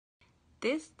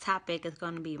This topic is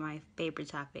going to be my favorite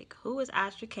topic. Who is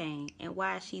Astra Kane and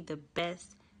why is she the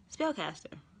best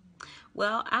spellcaster?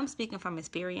 Well, I'm speaking from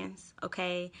experience,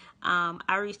 okay?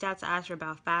 I reached out to Astra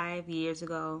about 5 years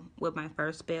ago with my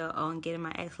first spell on getting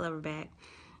my ex-lover back,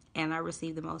 and I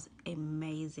received the most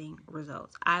amazing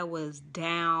results. I was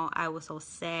down. I was so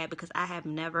sad because I have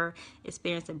never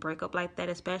experienced a breakup like that,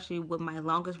 especially with my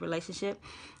longest relationship.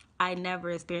 I never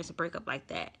experienced a breakup like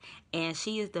that, and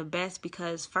she is the best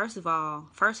because first of all,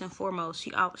 first and foremost,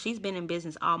 she's been in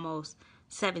business almost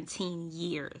 17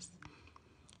 years.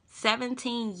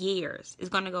 17 years. It's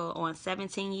going to go on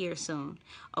 17 years soon.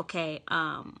 Okay.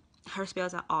 Her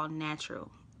spells are all natural.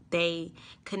 They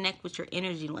connect with your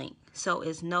energy link. So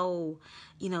it's no,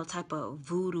 type of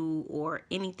voodoo or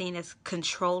anything that's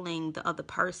controlling the other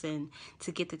person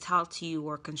to get to talk to you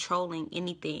or controlling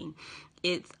anything.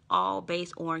 It's all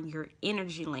based on your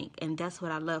energy link. And that's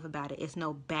what I love about it. It's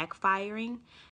no backfiring.